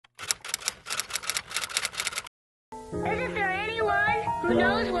Isn't there anyone who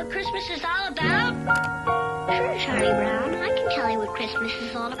knows what Christmas is all about? Sure, Charlie Brown. I can tell you what Christmas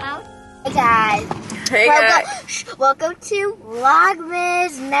is all about. Hey guys. Hey guys. Welcome to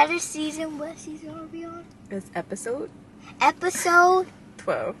Vlogmas. Another season. What season are we on? It's episode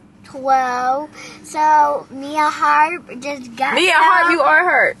 12. So, me and Harp just got Me and Harp, you are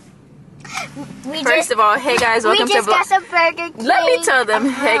hurt. First of all, hey guys, welcome to got some Burger King. Let me tell them.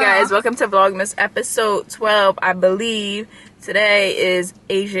 Hey guys, welcome to Vlogmas episode 12, I believe. Today is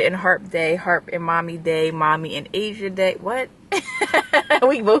Asia and Harp Day, Harp and Mommy Day, Mommy and Asia Day. What?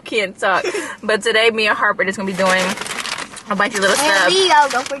 We both can't talk. But today, me and Harp are just gonna be doing a bunch of little stuff. And Leo,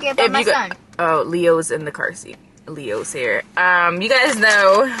 don't forget about my son. Oh, Leo's in the car seat. Leo's here. You guys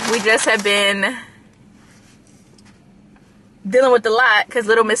know we just have been dealing with a lot because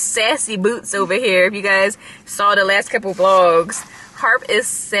little Miss Sassy Boots over here, if you guys saw the last couple vlogs, Harp is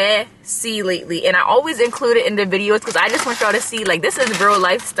sassy lately, and I always include it in the videos because I just want y'all to see, like, this is real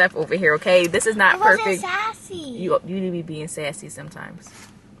life stuff over here, okay? This is not perfect. Sassy. You need to be being sassy sometimes.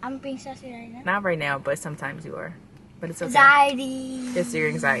 I'm being sassy right now. Not right now, but sometimes you are. But it's okay. Anxiety. It's your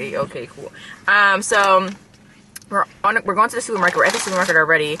anxiety. Okay, cool. So we're going to the supermarket. We're at the supermarket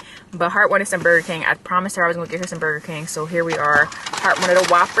already, but Harp wanted some Burger King. I promised her I was gonna get her some Burger King, so here we are. Harp wanted a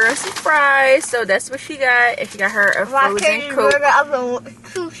Whopper and some fries, so that's what she got. And she got her a frozen Coke.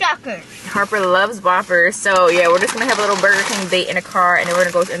 Harper loves Whoppers, so yeah, we're just gonna have a little Burger King date in a car, and then we're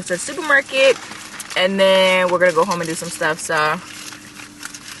gonna go into the supermarket, and then we're gonna go home and do some stuff. So I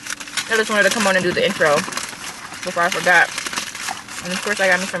just wanted to come on and do the intro before I forgot. And of course I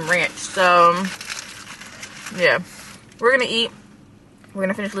got me some ranch. So yeah, we're gonna eat. We're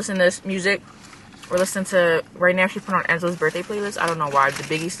gonna finish listening to this music. We're listening to, right now she put on Enzo's birthday playlist. I don't know why, the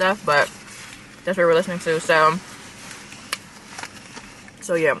Biggie stuff, but that's what we're listening to. So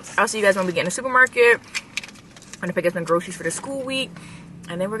yeah, I'll see you guys when we get in the supermarket. I'm gonna pick up some groceries for the school week,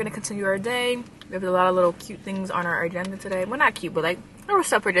 and then we're gonna continue our day. We have a lot of little cute things on our agenda today. Well, not cute, but like little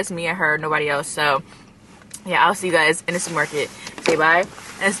stuff for just me and her, nobody else. So yeah, I'll see you guys in the supermarket. Say bye.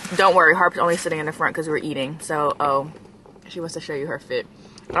 And don't worry, Harp's only sitting in the front because we're eating. So, she wants to show you her fit.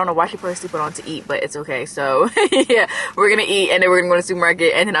 I don't know why she put her sleeping on to eat, but it's okay. So, yeah, we're going to eat, and then we're going to go to the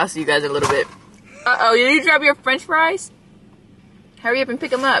supermarket, and then I'll see you guys in a little bit. Uh-oh, did you drop your french fries? Hurry up and pick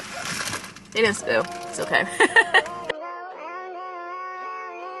them up. They didn't spill. It's okay.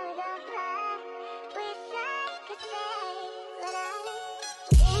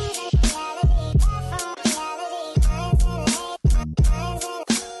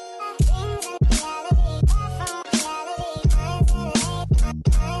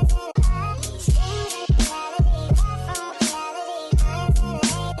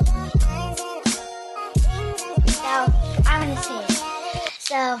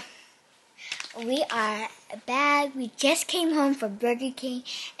 So, we are back. We just came home from Burger King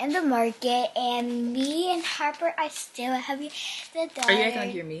in the market, and me and Harper are still having the daughter. Are you acting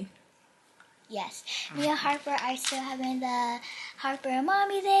like you're me? Yes. Me and Harper are still having the Harper and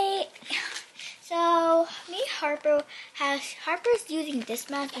Mommy date. So, Harper's using this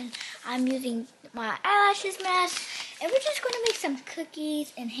mask, and I'm using my eyelashes mask, and we're just going to make some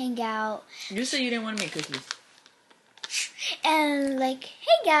cookies and hang out. You said you didn't want to make cookies. And like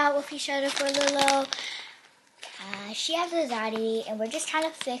hang out with each other for a little. She has anxiety, and we're just trying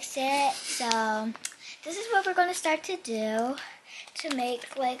to fix it. So this is what we're going to start to do to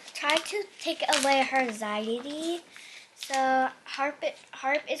make, like, try to take away her anxiety. So Harp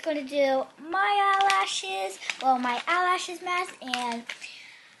is going to do my eyelashes, my eyelashes mask, and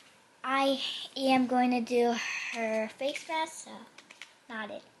I am going to do her face mask. So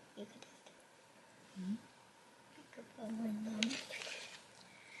not it. You can do it. Mm-hmm.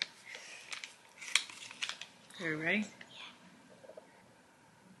 Are you ready?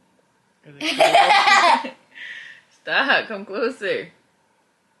 Yeah. Stop, come closer.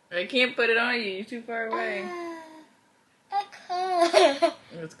 I can't put it on you, you're too far away. I can't.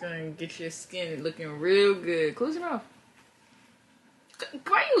 It's gonna get your skin looking real good. Close your mouth.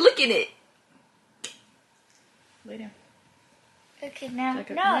 Why are you licking it? Lay down. Okay, now.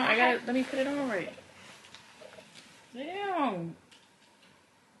 Let me put it on right. Lay down.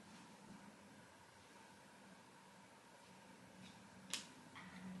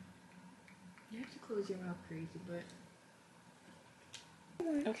 You have to close your mouth crazy, but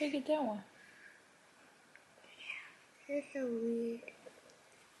okay, get that one. You're so weird.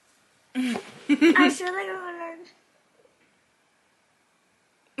 I feel like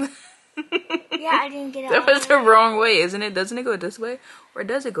yeah, I didn't get it. That was the wrong way, isn't it? Doesn't it go this way? Or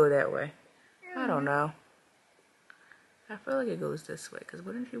does it go that way? I don't know. I feel like it goes this way, because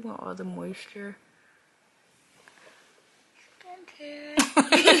wouldn't you want all the moisture?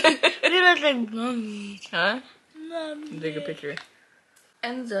 You look like mommy. Huh? Mommy. Take a picture.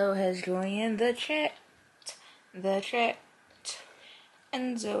 Enzo has joined the chat. The chat.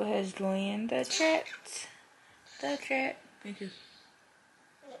 Enzo has joined the chat. The chat. Thank you.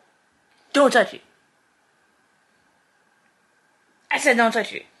 Don't touch it. I said don't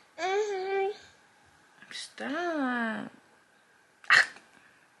touch it. Stop.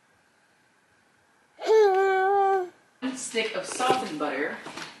 One stick of softened butter,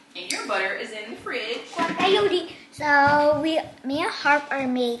 and your butter is in the fridge. So me and Harp are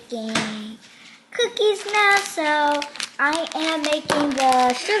making cookies now. So I am making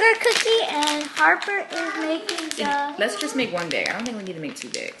the sugar cookie, and Harper is making the. Let's just make one bag. I don't think we need to make 2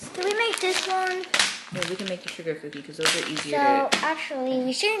 bags. Can we make this one? Yeah, we can make the sugar cookie because those are easier So to. actually,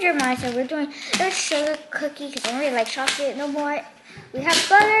 we changed our mind. So we're doing the sugar cookie because I don't really like chocolate no more. We have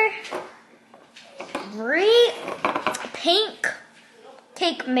butter, pink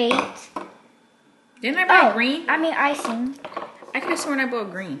cake mate. Didn't I buy green? I mean icing. I could have sworn I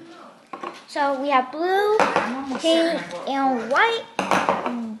bought green. So we have blue, pink, and white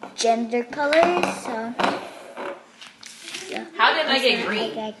gender colors. So yeah. How did I get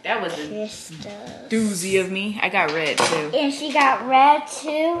green? got That was a crystals. doozy of me. I got red too. And she got red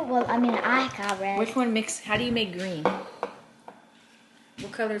too. Well, I mean, I got red. Which one mix? How do you make green?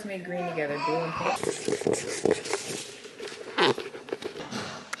 What colors make green together? Blue and pink.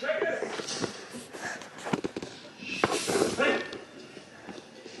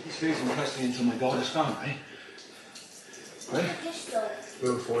 These things will press me until my goal is found, right? Right?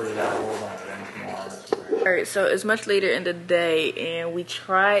 We'll afford it out. Hold on, then tomorrow. Alright, so it's much later in the day, and we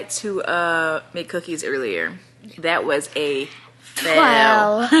tried to make cookies earlier. That was a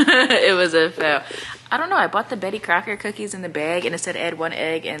fail. It was a fail. I don't know, I bought the Betty Crocker cookies in the bag, and it said add 1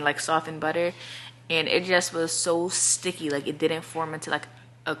 egg and like softened butter, and it just was so sticky, like it didn't form into like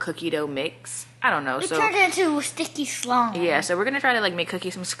a cookie dough mix. I don't know. It So turned into a sticky slime. yeah, so we're gonna try to like make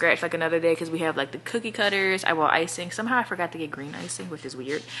cookies from scratch like another day because we have like the cookie cutters. I bought icing. Somehow I forgot to get green icing, which is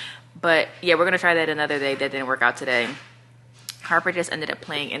weird. But yeah, we're gonna try that another day. That didn't work out today. Harper just ended up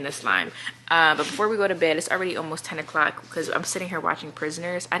playing in the slime. But before we go to bed, it's already almost 10 o'clock because I'm sitting here watching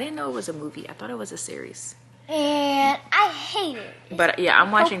Prisoners. I didn't know it was a movie. I thought it was a series. And I hate it. But yeah,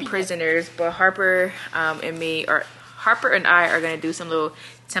 I'm watching Copious. Prisoners. But Harper Harper and I are gonna do some little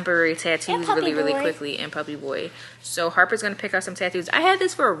temporary tattoos Puppy really Boy. quickly, and Puppy Boy. So Harper's gonna pick out some tattoos. I had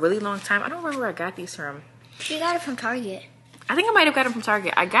this for a really long time. I don't remember where I got these from. She got it from Target. I think I might have got them from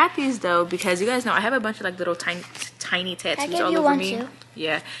Target. I got these though because you guys know I have a bunch of like little tiny tattoos give all you over one me. too?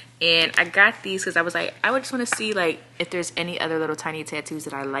 Yeah, and I got these because I was like, I would just want to see like if there's any other little tiny tattoos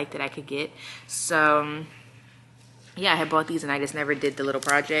that I like that I could get. So yeah, I had bought these and I just never did the little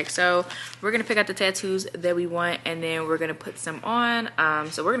project. So we're gonna pick out the tattoos that we want, and then we're gonna put some on.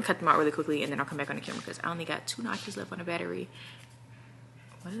 So we're gonna cut them out really quickly, and then I'll come back on the camera because I only got 2 notches left on the battery.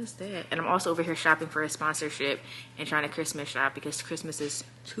 What is that? And I'm also over here shopping for a sponsorship and trying to Christmas shop because Christmas is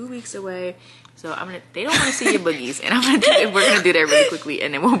 2 weeks away. So they don't want to see your boogies, and we're gonna do that really quickly,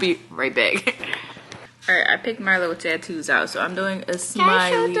 and then we'll be right back. All right, I picked my little tattoos out, so I'm doing a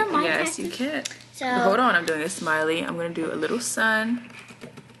smiley. Can I show them my Yes, tattoos? you can. So Hold on, I'm doing a smiley. I'm gonna do a little sun.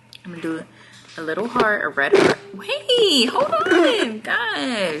 I'm gonna do a little heart, a red heart. Wait, hold on,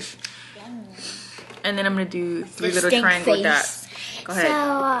 gosh. And then I'm gonna do 3 little Distinct triangle face. dots. Go ahead.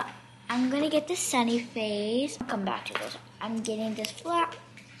 So I'm gonna get the sunny face. I'll come back to this. I'm getting this flower,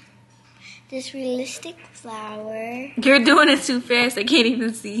 this realistic flower, You're doing it too fast. I can't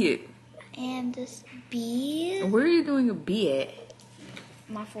even see it. and this bee. Where are you doing a bee at?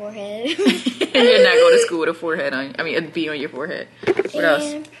 My forehead. You're not going to school with a forehead on. A bee on your forehead. What else?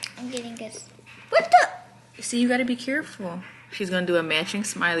 And I'm getting this. What the? See, you got to be careful. She's gonna do a matching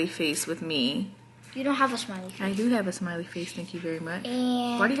smiley face with me. You don't have a smiley face. I do have a smiley face. Thank you very much.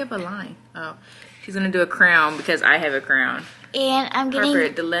 And Why do you have a line? Oh, she's gonna do a crown because I have a crown. I'm getting Harper,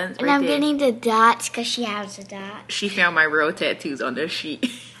 the lens and right I'm there. getting the dots because she has a dot. She found my real tattoos on this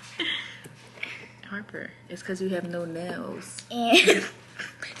sheet. Harper, it's because you have no nails. And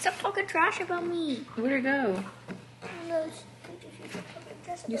stop talking trash about me. Where'd it go?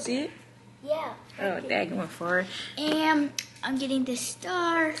 You see it? Yeah. Oh, that going far. And I'm getting this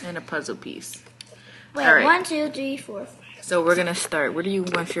star. And a puzzle piece. Wait, All right. 1, 2, 3, 4, 5. So we're gonna start. Where do you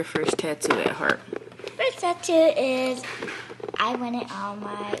want your first tattoo at, Harp? First tattoo is I want it on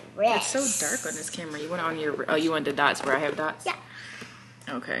my It's wrist. so dark on this camera. You want it on your? Oh, you want the dots where I have dots? Yeah.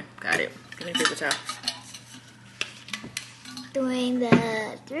 Okay, got it. Give me a paper towel. Doing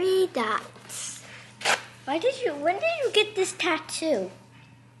the 3 dots. When did you get this tattoo?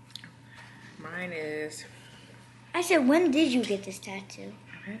 Mine is I said, when did you get this tattoo?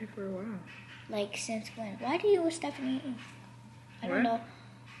 I've had it for a while. Like, since when? Why do you with Stephanie? I don't What? know.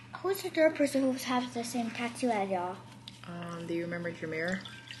 Who's the third person who has the same tattoo as y'all? Do you remember Jameer?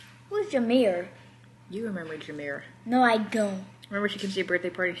 Who's Jameer? You remember Jameer. No, I don't. Remember she came to your birthday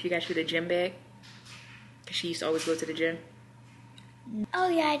party and she got you the gym bag? Because she used to always go to the gym. Oh,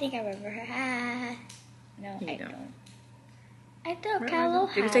 yeah, I think I remember her. No, You I don't. don't. I thought Carlo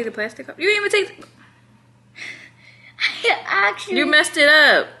Did you take the plastic off? You didn't even take the... I actually... You messed it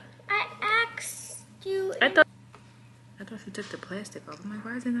up. I asked you... I thought she took the plastic off. I'm like,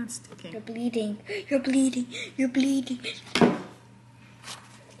 why is it not sticking? You're bleeding. You're bleeding. You're bleeding.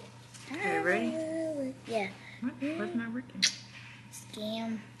 Okay, ready? Yeah. What? What's not working?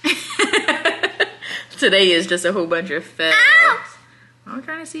 Scam. Today is just a whole bunch of fails. Ow! I'm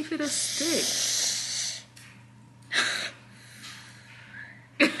trying to see if it'll stick.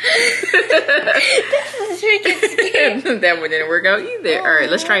 This is freaking scary. That one didn't work out either. All right,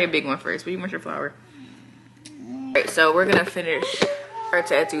 let's try a big one first. Where you want your flower? All right, so we're gonna finish our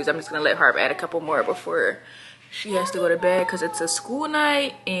tattoos. I'm just gonna let Harp add a couple more before she has to go to bed because it's a school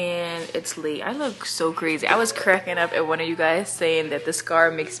night and it's late. I look so crazy. I was cracking up at one of you guys saying that the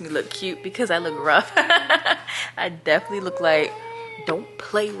scar makes me look cute because I look rough. I definitely look like, don't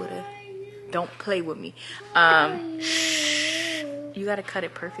play with it. Don't play with me. You gotta cut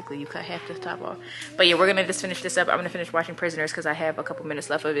it perfectly. You cut half the top off. But yeah, we're gonna just finish this up. I'm gonna finish watching Prisoners because I have a couple minutes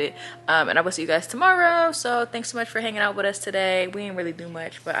left of it. And I will see you guys tomorrow. So thanks so much for hanging out with us today. We didn't really do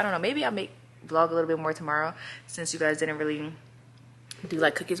much, but I don't know. Maybe I'll vlog a little bit more tomorrow since you guys didn't really do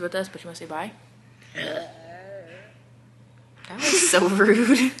like cookies with us. But you wanna say bye? That was so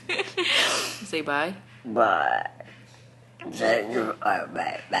rude. Say bye. Bye.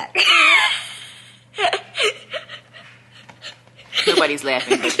 Bye. Nobody's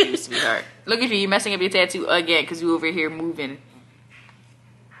laughing but you, sweetheart. Look at you. You're messing up your tattoo again because you over here moving.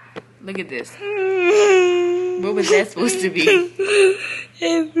 Look at this. What was that supposed to be?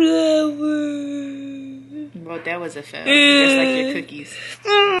 A flower. Well, that was a fail. Just like your cookies.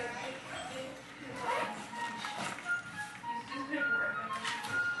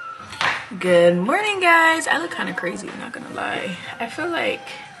 Good morning, guys. I look kind of crazy, I'm not gonna lie. I feel like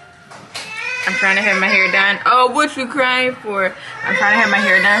I'm trying to have my hair done. Oh, what you crying for? I'm trying to have my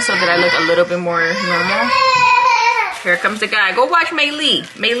hair done so that I look a little bit more normal. Here comes the guy. Go watch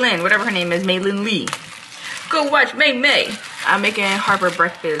Maylin, whatever her name is, Maylin Lee. Go watch May. I'm making Harper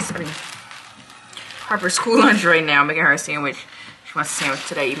breakfast. Harper's school lunch right now. I'm making her a sandwich. She wants a sandwich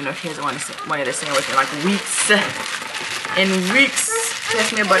today, even though she hasn't wanted a sandwich in like weeks.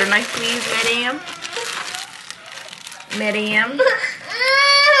 Pass me a butter knife, please, madam.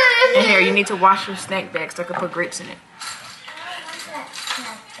 And here, you need to wash your snack bag so I can put grapes in it.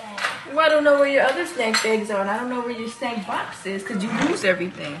 Well, I don't know where your other snack bags are, and I don't know where your snack box is, because you lose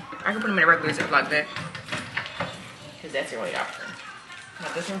everything. I can put them in a regular Ziploc bag. Because that's your only option.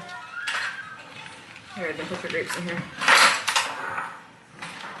 Not this one. Here, then put your grapes in here.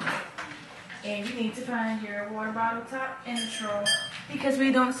 And you need to find your water bottle top and the straw. Because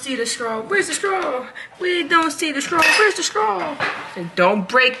we don't see the straw. Where's the straw? We don't see the straw. Where's the straw? So don't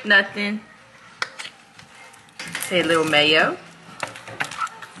break nothing. Say a little mayo.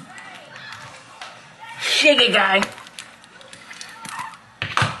 Shake it, guy.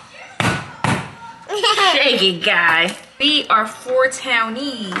 Shake it, guy. We are 4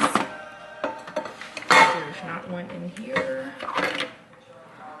 townies. There's not one in here.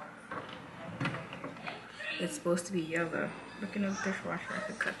 It's supposed to be yellow. Look in the dishwasher. I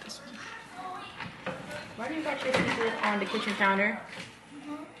could cut this one. Why do you got your scissors on the kitchen counter?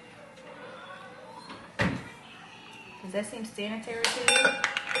 Does that seem sanitary to you?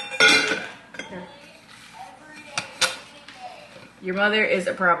 Here. Your mother is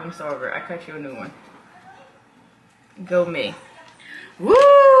a problem solver. I cut you a new one. Go me.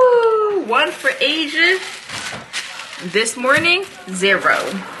 Woo! 1 for Asia. This morning, 0.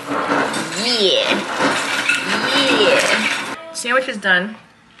 Yeah. Sandwich is done.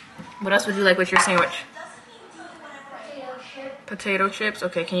 What else would you like with your sandwich? Potato chips.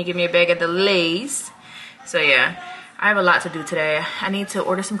 Okay, can you give me a bag of the Lay's? So yeah, I have a lot to do today. I need to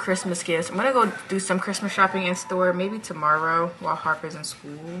order some Christmas gifts. I'm gonna go do some Christmas shopping in store, maybe tomorrow while Harper's in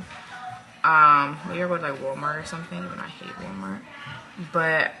school. Maybe I'll go to like Walmart or something, even though I hate Walmart.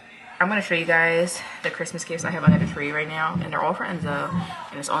 But I'm gonna show you guys the Christmas gifts I have under the tree right now, and they're all for Enzo,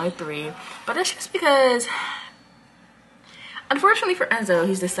 and it's only 3. But that's just because, unfortunately for Enzo,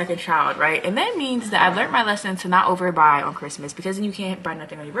 he's the second child, right? And that means that I've learned my lesson to not overbuy on Christmas, because then you can't buy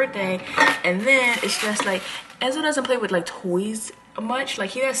nothing on your birthday. And then it's just like, Enzo doesn't play with like toys much.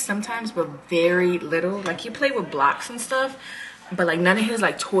 Like he does sometimes, but very little. Like he played with blocks and stuff, but like none of his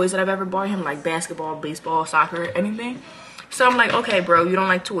like toys that I've ever bought him, like basketball, baseball, soccer, anything. So I'm like, okay, bro, you don't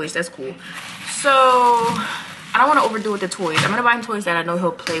like toys, that's cool. So I don't want to overdo with the toys. I'm gonna buy him toys that I know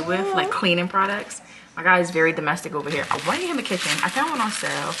he'll play with, like cleaning products. My guy is very domestic over here. I want to get him a kitchen. I found one on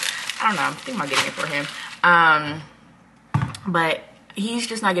sale. I don't know, I'm thinking about getting it for him. But he's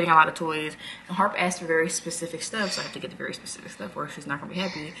just not getting a lot of toys. And Harp asked for very specific stuff, so I have to get the very specific stuff or she's not gonna be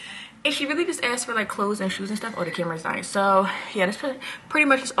happy. And she really just asked for like clothes and shoes and stuff. Oh, the camera's dying. So yeah, that's pretty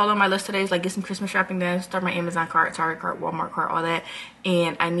much just all on my list today. Is like get some Christmas shopping done, start my Amazon cart, Target cart, Walmart cart, all that.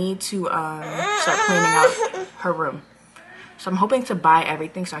 And I need to start cleaning out her room. So I'm hoping to buy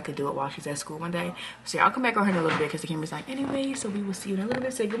everything so I could do it while she's at school one day. So yeah, I'll come back on her in a little bit because the camera's dying anyway. So we will see you in a little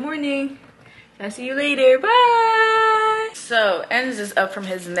bit. Say good morning. I'll see you later. Bye. So Enzo is up from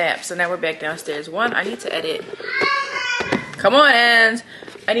his nap. So now we're back downstairs. One, I need to edit. Come on, Enzo.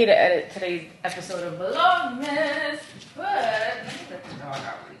 I need to edit today's episode of VLOGMAS. But let me let the dog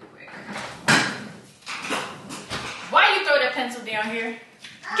out really quick. Why you throw that pencil down here?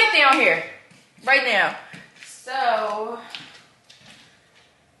 Get down here. Right now. So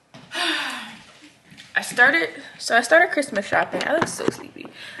I started Christmas shopping. I look so sleepy.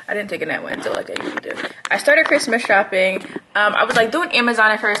 I didn't take a nap Wednesday like I usually do. I started Christmas shopping. I was like doing Amazon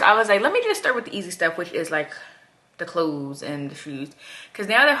at first. I was like, let me just start with the easy stuff, which is like the clothes and the shoes. Because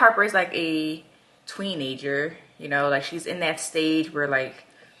now that Harper is like a teenager, you know, like she's in that stage where like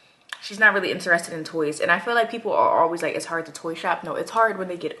she's not really interested in toys. And I feel like people are always like, it's hard to toy shop. No, it's hard when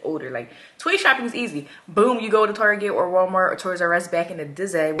they get older. Like toy shopping is easy. Boom, you go to Target or Walmart or Toys R Us back in the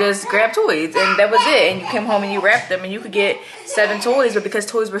day, just grab toys and that was it. And you came home and you wrapped them and you could get 7 toys, but because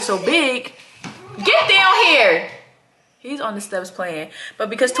toys were so big, get down here. He's on the steps playing. But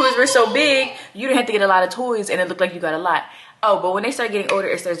because toys were so big, you didn't have to get a lot of toys and it looked like you got a lot. Oh, but when they start getting older,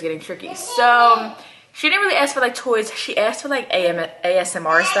 it starts getting tricky. So she didn't really ask for like toys. She asked for like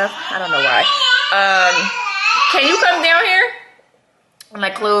ASMR stuff. I don't know why. Can you come down here? And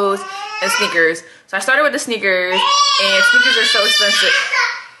like clothes and sneakers. So I started with the sneakers and sneakers are so expensive.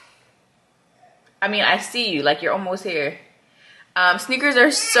 I mean, I see you, like you're almost here. Sneakers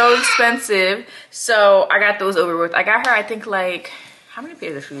are so expensive, so I got those over with. I got her, I think like, how many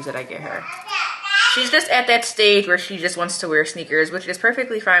pairs of shoes did I get her? She's just at that stage where she just wants to wear sneakers, which is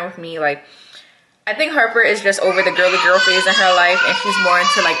perfectly fine with me. Like, I think Harper is just over the girly girl phase in her life, and she's more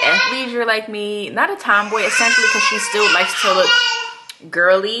into like athleisure like me. Not a tomboy, essentially, because she still likes to look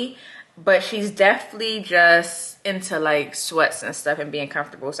girly, but she's definitely just into like sweats and stuff and being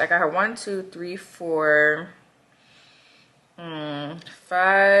comfortable. So I got her 1, 2, 3, 4...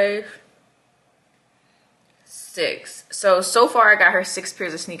 5, 6. So far I got her 6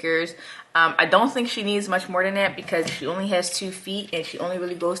 pairs of sneakers. I don't think she needs much more than that because she only has 2 feet and she only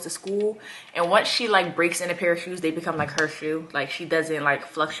really goes to school. And once she like breaks in a pair of shoes, they become like her shoe. Like she doesn't like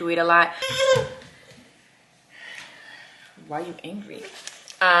fluctuate a lot. Why are you angry?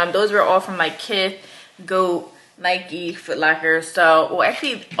 Those were all from like Kith, Goat, Nike, Foot Locker. So, well,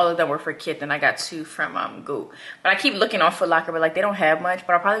 actually, all of them were for Kith, and I got 2 from Goat. But I keep looking on Foot Locker, but like they don't have much.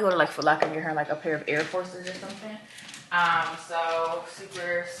 But I'll probably go to like Foot Locker and get her like a pair of Air Forces or something. So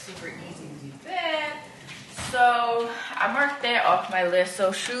super easy to do that. So I marked that off my list.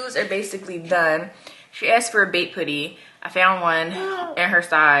 So shoes are basically done. She asked for a Bape hoodie. I found one in her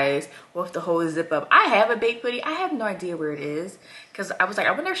size with the whole zip up. I have a Bape hoodie. I have no idea where it is because I was like,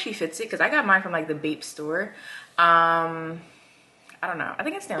 I wonder if she fits it because I got mine from like the Bape store. I don't know. I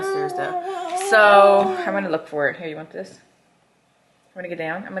think it's downstairs though. So I'm gonna look for it. Here, you want this? I'm gonna get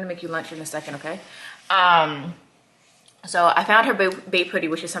down. I'm gonna make you lunch in a second, okay? So I found her Bape hoodie,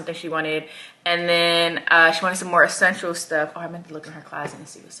 which is something she wanted. And then she wanted some more essential stuff. Oh, I meant to look in her closet and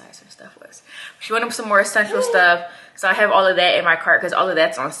see what size her stuff was. She wanted some more essential stuff. So I have all of that in my cart because all of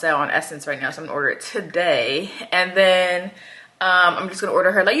that's on sale on Essence right now. So I'm gonna order it today. And then I'm just gonna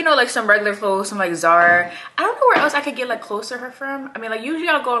order her like, you know, like some regular clothes, some like Zara. I don't know where else I could get like clothes to her from. I mean, like usually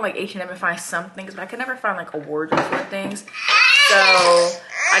I'll go on like H&M and find some things, but I could never find like a wardrobe for things. So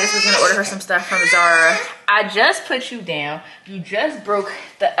I just was gonna order her some stuff from Zara. I just put you down. You just broke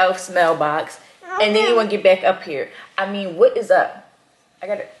the Elf's mailbox, and then you wanna get back up here. I mean, what is up? I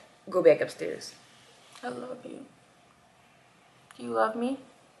gotta go back upstairs. I love you. Do you love me?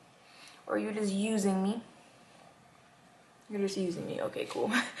 Or are you just using me? You're just using me. Okay,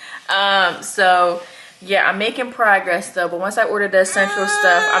 cool. So yeah, I'm making progress though, but once I order the essential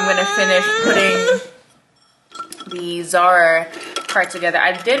stuff, I'm gonna finish putting the Zara cart together.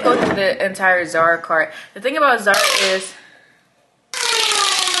 I did go through the entire Zara cart. The thing about Zara is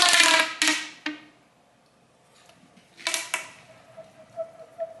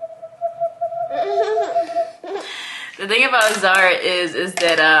The thing about Zara is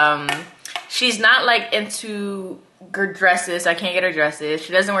that she's not like into her dresses. I can't get her dresses.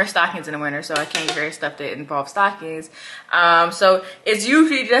 She doesn't wear stockings in the winter, so I can't get her stuff that involves stockings. So it's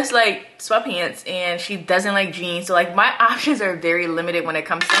usually just like sweatpants, and she doesn't like jeans. So like my options are very limited when it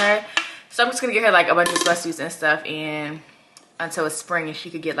comes to her. So I'm just gonna get her like a bunch of sweatsuits and stuff, and until it's spring, and she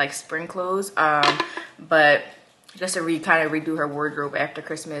could get like spring clothes. But just to kind of redo her wardrobe after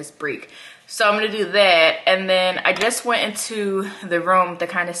Christmas break. So I'm gonna do that, and then I just went into the room to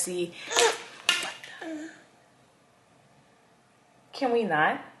kind of see. Can we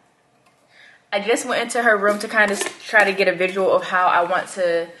not? I just went into her room to kind of try to get a visual of how I want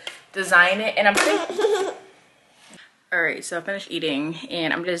to design it, and I'm thinking. All right, so I finished eating,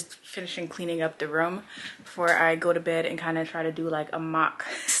 and I'm just finishing cleaning up the room before I go to bed and kind of try to do like a mock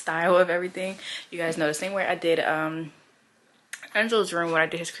style of everything. You guys know the same way I did Enzo's room when I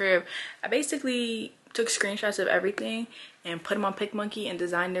did his crib. I basically took screenshots of everything and put them on PicMonkey and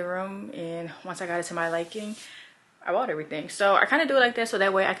designed the room, and once I got it to my liking, I bought everything. So I kind of do it like that, so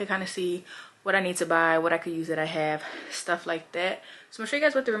that way I could kind of see what I need to buy, what I could use that I have, stuff like that. So I'm gonna show you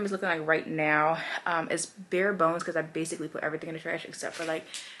guys what the room is looking like right now. It's bare bones because I basically put everything in the trash except for like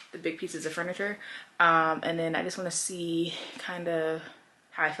the big pieces of furniture. And then I just want to see kind of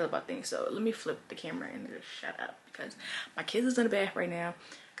how I feel about things. So let me flip the camera and just shut up because my kids is in the bath right now.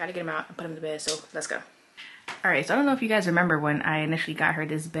 Gotta get them out and put them to bed, so let's go. All right, so I don't know if you guys remember when I initially got her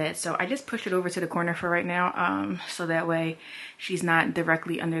this bed. So I just pushed it over to the corner for right now, so that way she's not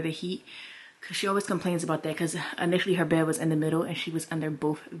directly under the heat. Because she always complains about that, because initially her bed was in the middle and she was under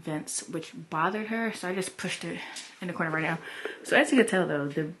both vents, which bothered her. So I just pushed it in the corner right now. So as you can tell though,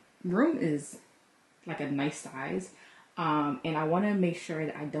 the room is like a nice size. And I want to make sure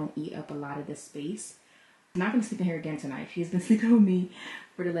that I don't eat up a lot of the space. I'm not going to sleep in here again tonight. She's been sleeping with me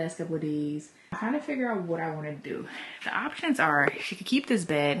for the last couple of days. I'm trying to figure out what I want to do. The options are she could keep this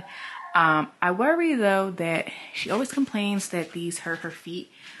bed. I worry though that she always complains that these hurt her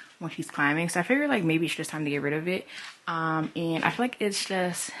feet when she's climbing, so I figure like maybe it's just time to get rid of it. And I feel like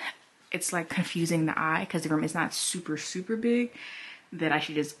it's like confusing the eye because the room is not super big, that I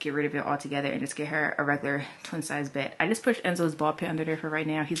should just get rid of it altogether and just get her a regular twin size bed. I just pushed Enzo's ball pit under there for right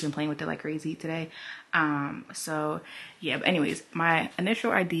now. He's been playing with it like crazy today. So yeah, but anyways, my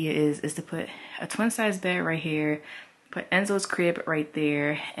initial idea is to put a twin size bed right here, put Enzo's crib right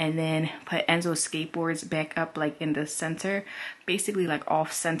there, and then put Enzo's skateboards back up like in the center, basically like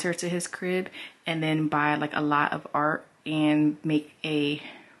off center to his crib, and then buy like a lot of art and make a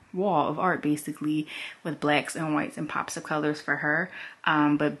wall of art basically with blacks and whites and pops of colors for her,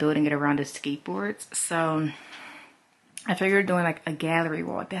 but building it around his skateboards. So I figured doing like a gallery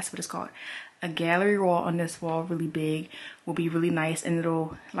wall, that's what it's called. A gallery wall on this wall, really big, will be really nice, and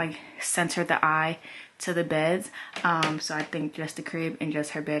it'll like center the eye to the beds. So I think just the crib and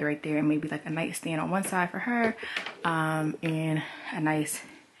just her bed right there, and maybe like a nightstand on one side for her, and a nice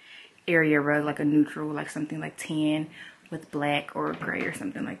area rug, like a neutral, like something like tan with black or gray or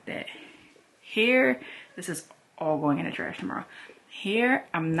something like that. Here, this is all going in the trash tomorrow. Here,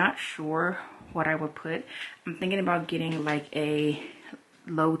 I'm not sure what I would put. I'm thinking about getting like a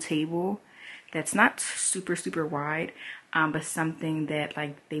low table that's not super wide, but something that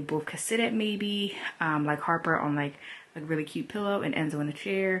like they both could sit at, maybe like Harper on like a really cute pillow and Enzo in a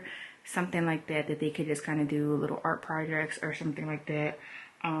chair, something like that, that they could just kind of do little art projects or something like that.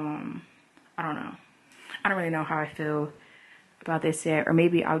 I don't know. I don't really know how I feel about this yet, or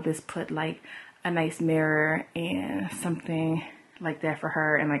maybe I'll just put like a nice mirror and something like that for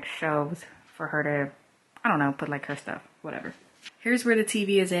her, and like shelves for her to, I don't know, put like her stuff, whatever. Here's where the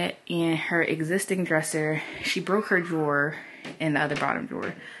TV is at in her existing dresser. She broke her drawer in the other bottom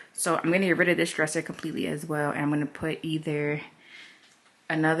drawer. So I'm going to get rid of this dresser completely as well. And I'm going to put either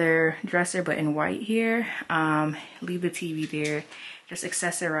another dresser but in white here. Leave the TV there. Just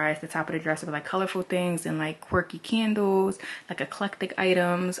accessorize the top of the dresser with like colorful things and like quirky candles, like eclectic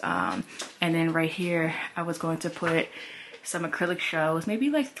items. And then right here, I was going to put some acrylic shelves,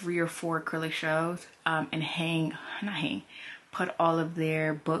 maybe like 3 or 4 acrylic shelves, and put all of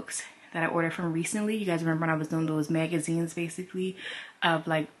their books that I ordered from recently. You guys remember when I was doing those magazines basically of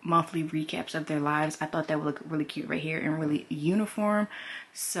like monthly recaps of their lives? I thought that would look really cute right here and really uniform.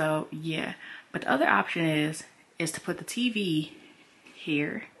 So yeah, but the other option is to put the TV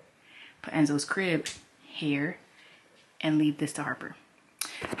here, put Enzo's crib here, and leave this to Harper.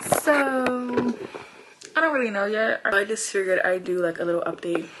 So I don't really know yet. I just figured I'd do like a little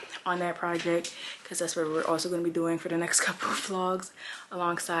update on that project, because that's what we're also going to be doing for the next couple of vlogs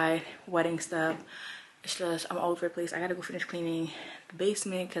alongside wedding stuff. it's just I'm all over the place. I gotta go finish cleaning the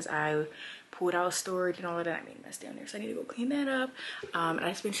basement because I pulled out storage and all of that. I made a mess down there, so I need to go clean that up. And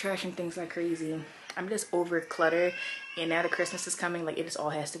I've just been trashing things like crazy. I'm just over clutter, and now that Christmas is coming, like it just all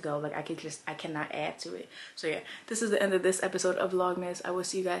has to go. Like I cannot add to it. So yeah, this is the end of this episode of Vlogmas. I will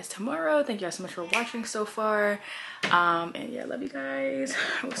see you guys tomorrow. Thank you guys so much for watching so far. And yeah, love you guys.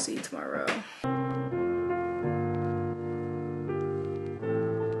 We'll see you tomorrow.